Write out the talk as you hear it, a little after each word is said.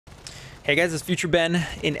Hey guys, it's Future Ben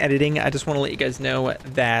in editing. I just want to let you guys know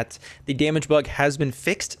that the damage bug has been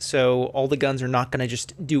fixed, so all the guns are not going to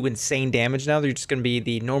just do insane damage now. They're just going to be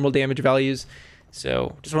the normal damage values.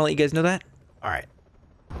 So just want to let you guys know that. All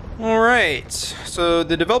right. So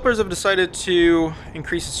the developers have decided to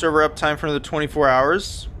increase the server uptime for another 24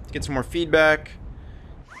 hours to get some more feedback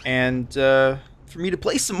and for me to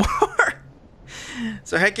play some more.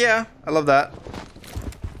 So heck yeah, I love that.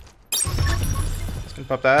 Just gonna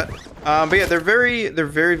pop that. But yeah, they're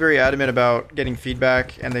very adamant about getting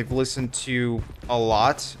feedback, and they've listened to a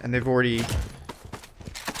lot, and they've already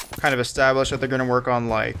kind of established that they're going to work on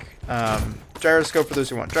like gyroscope for those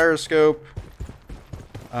who want gyroscope,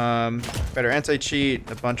 better anti-cheat,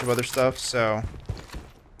 a bunch of other stuff. So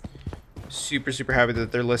super happy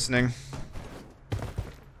that they're listening.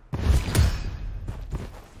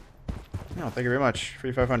 No, thank you very much.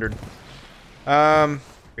 3,500.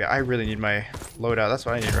 Yeah, I really need my loadout. That's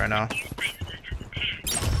what I need right now.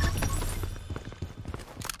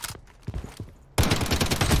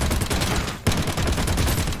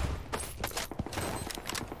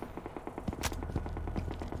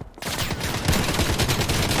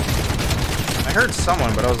 I heard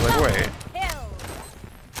someone, but I was like, wait.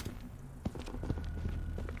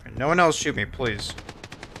 No one else shoot me, please.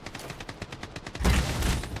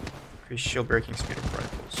 Increase shield breaking speed of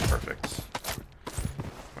rifles. Perfect.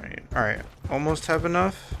 Alright, almost have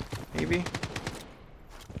enough, maybe.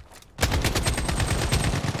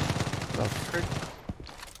 The frick?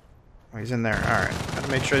 Oh, he's in there. Alright, had to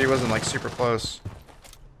make sure he wasn't like super close.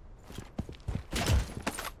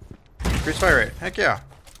 Increase fire rate. Heck yeah.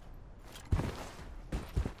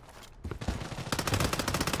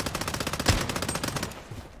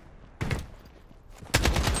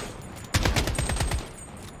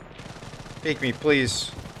 Take me, please.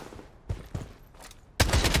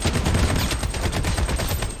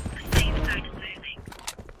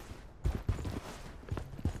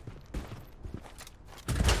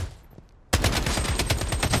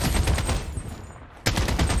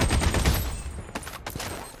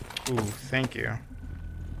 Ooh, thank you.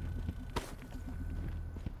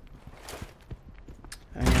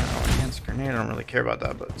 And enhanced grenade. I don't really care about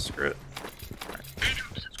that, but screw it. Right.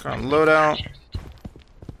 Let's go on loadout.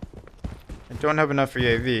 I don't have enough for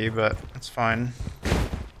EAV, but that's fine.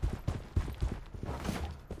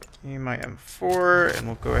 Okay, my M4, and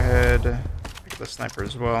we'll go ahead pick the sniper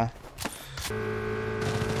as well.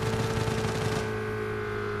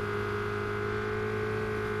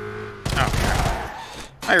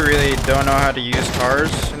 I really don't know how to use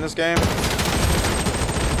cars in this game.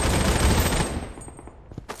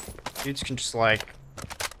 Dudes can just like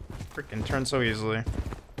freaking turn so easily.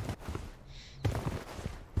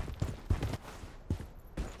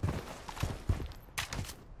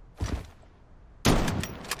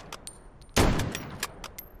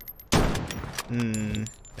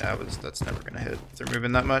 Yeah, that's never gonna hit if they're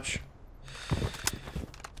moving that much.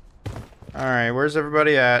 Alright, where's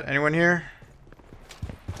everybody at? Anyone here?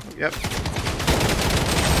 Yep.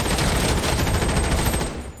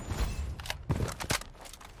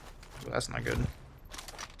 Well, that's not good.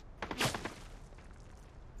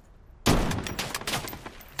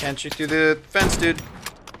 Can't shoot through the fence, dude.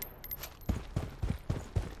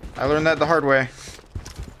 I learned that the hard way.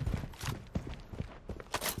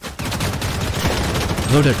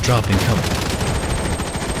 Loadout drop incoming.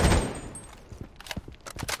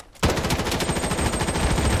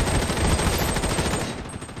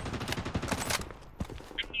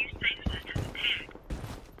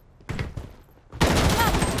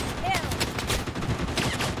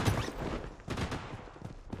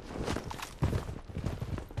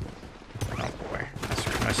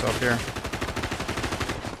 Myself here.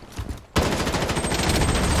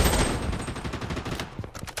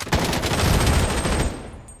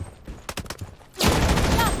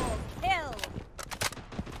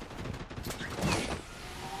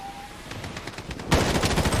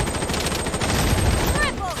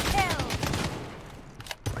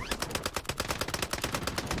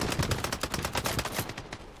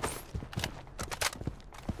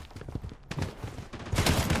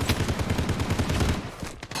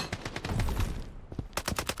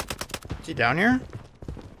 Is he down here?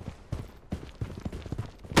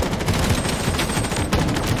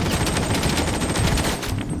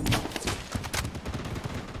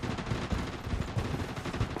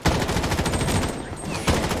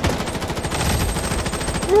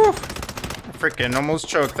 Woo! I freaking almost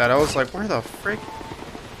choked that. I was like, where the frick?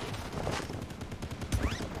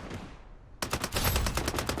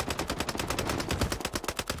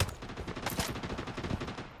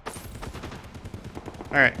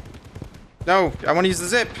 Alright. No, I want to use the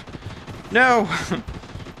zip. No!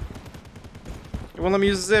 It won't let me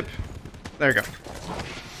use the zip. There we go.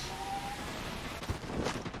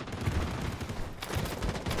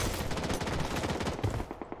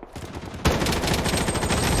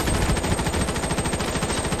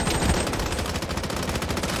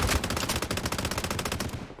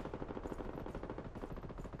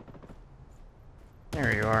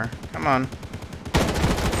 There you are. Come on.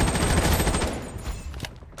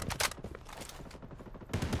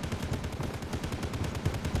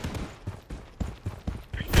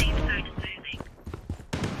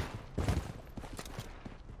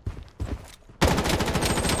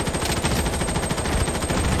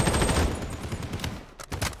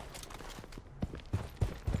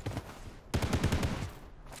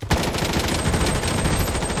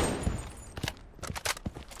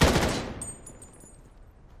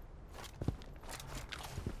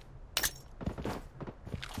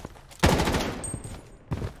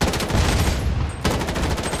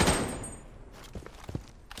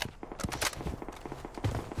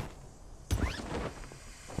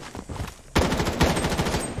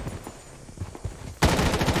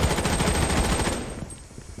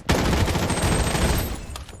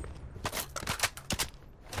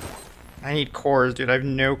 I need cores, dude. I have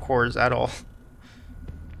no cores at all.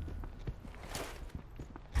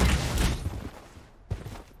 Oh,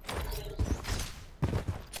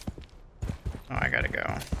 I gotta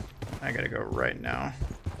go. I gotta go right now.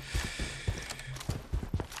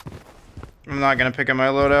 I'm not gonna pick up my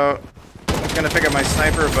loadout. I was gonna pick up my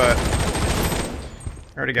sniper, but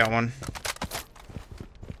I already got one.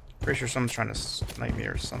 Pretty sure someone's trying to snipe me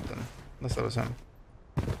or something. Unless that was him.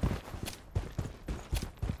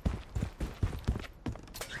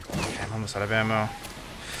 I'm almost out of ammo.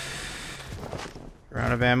 We're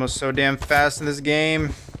out of ammo so damn fast in this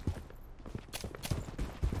game.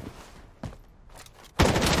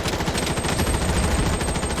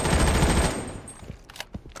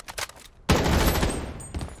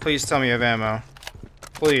 Please tell me you have ammo.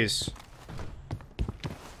 Please.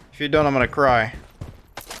 If you don't, I'm gonna cry.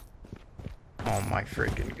 Oh my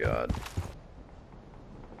freaking god.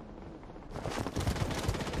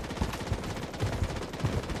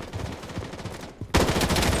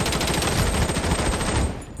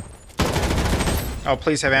 Oh,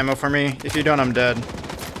 please have ammo for me. If you don't, I'm dead.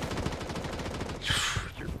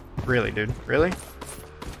 Really, dude? Really?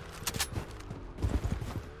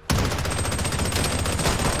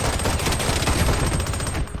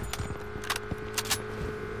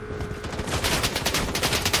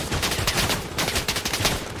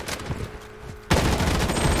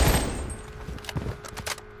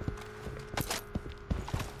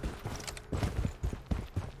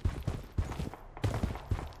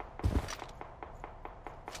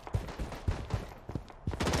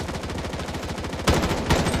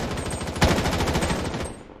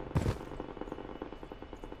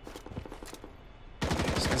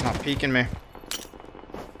 Not peeking me.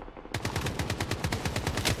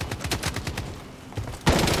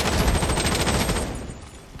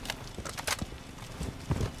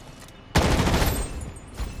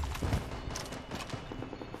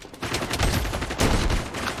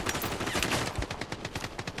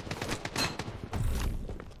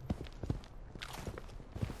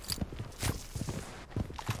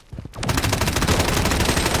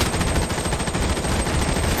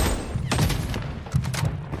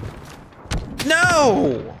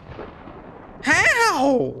 No!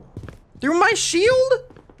 How? Through my shield?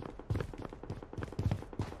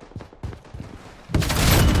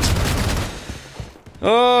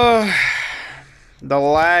 Oh, the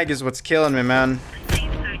lag is what's killing me, man.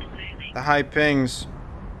 The high pings.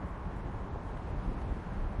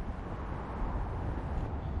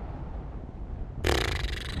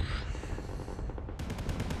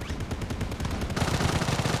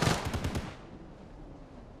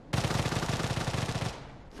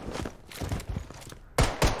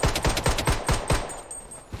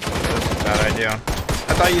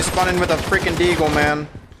 I thought you spun in with a freaking deagle, man.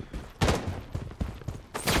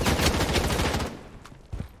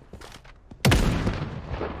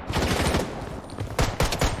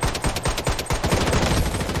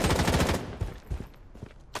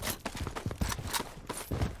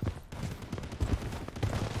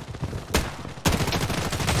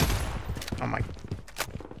 Oh my.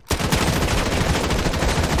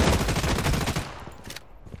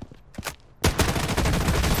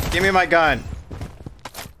 Give me my gun.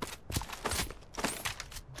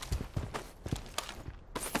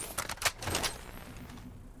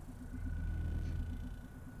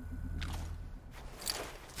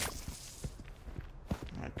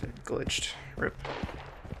 Glitched. Rip.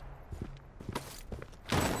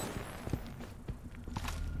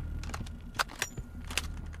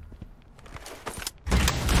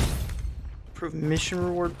 Approve mission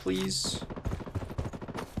reward, please.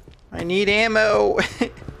 I need ammo.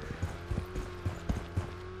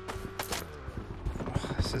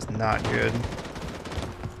 Oh, this is not good.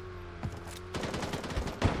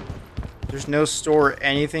 There's no store or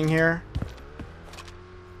anything here.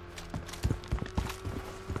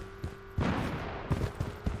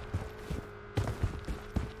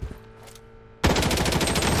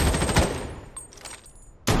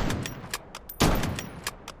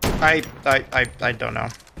 I don't know.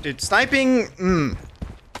 Dude, sniping,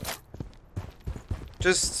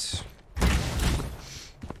 Just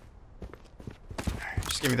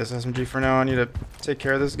give me this SMG for now. I need to take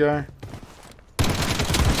care of this guy.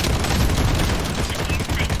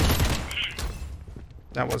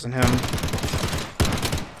 That wasn't him.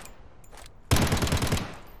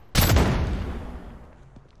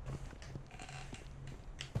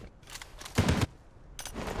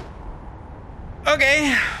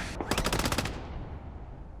 Okay.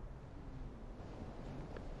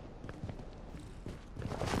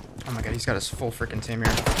 Oh my god, he's got his full freaking team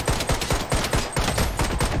here.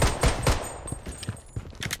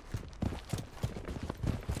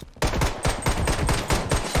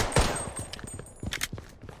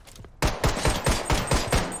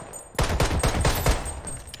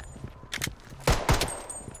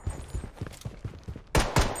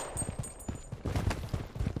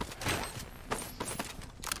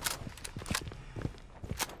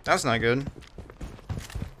 That's not good.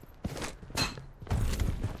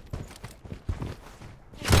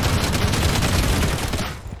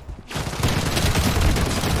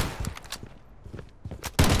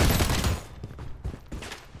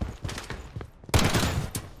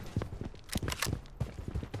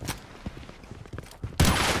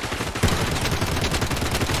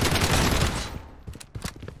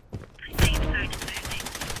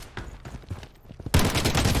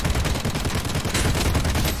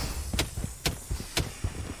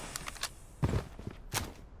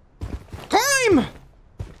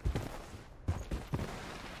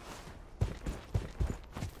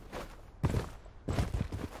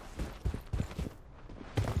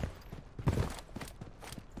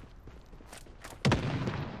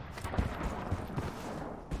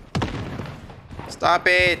 Stop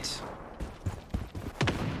it!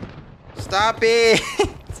 Stop it!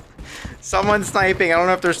 Someone's sniping. I don't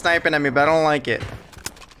know if they're sniping at me, but I don't like it.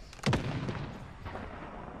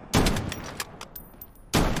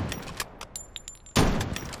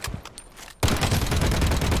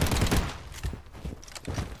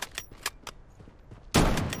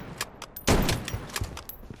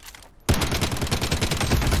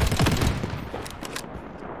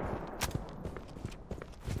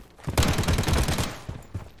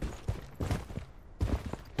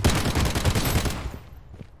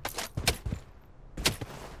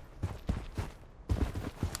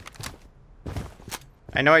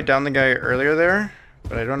 I know I downed the guy earlier there,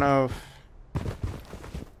 but I don't know if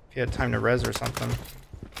he had time to res or something.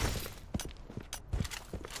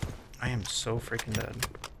 I am so freaking dead.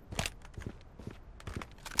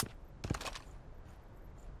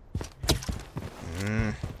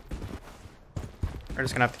 We're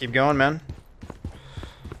just gonna have to keep going, man.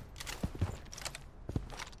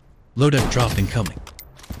 Loadout drop incoming.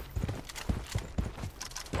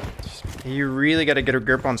 You really got to get a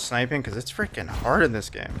grip on sniping because it's freaking hard in this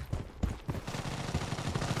game.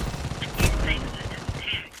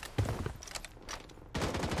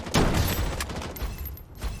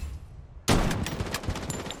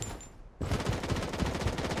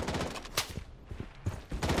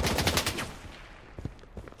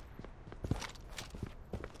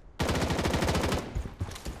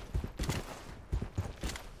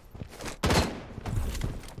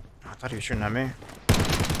 I thought he was shooting at me.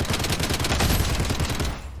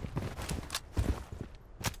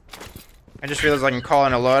 I just realized I can call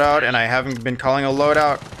in a loadout, and I haven't been calling a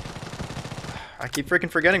loadout. I keep freaking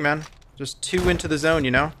forgetting, man. Just 2 into the zone, you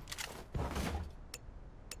know?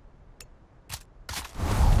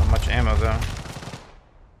 Not much ammo, though.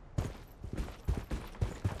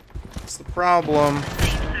 That's the problem.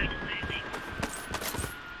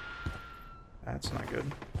 That's not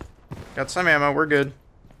good. Got some ammo, we're good.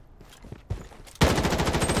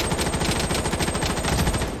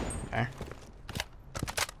 Okay.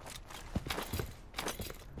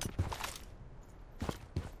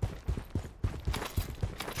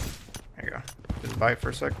 There you go. Just bite for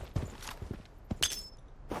a sec.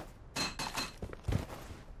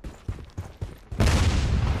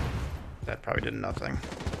 That probably did nothing.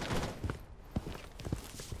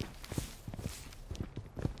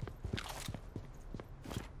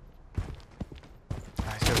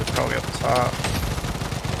 I said it's probably up top.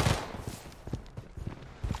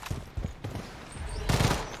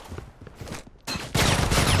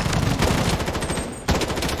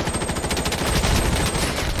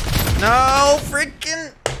 No,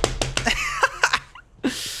 freaking.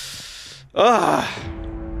 Ugh.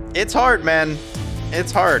 It's hard, man.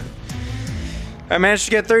 It's hard. I managed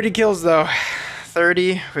to get 30 kills, though.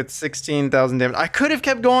 30 with 16,000 damage. I could have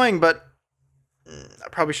kept going, but I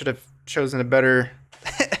probably should have chosen a better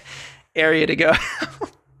area to go.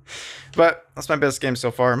 But that's my best game so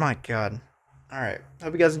far. My God. All right.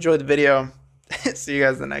 Hope you guys enjoyed the video. See you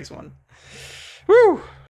guys in the next one. Woo!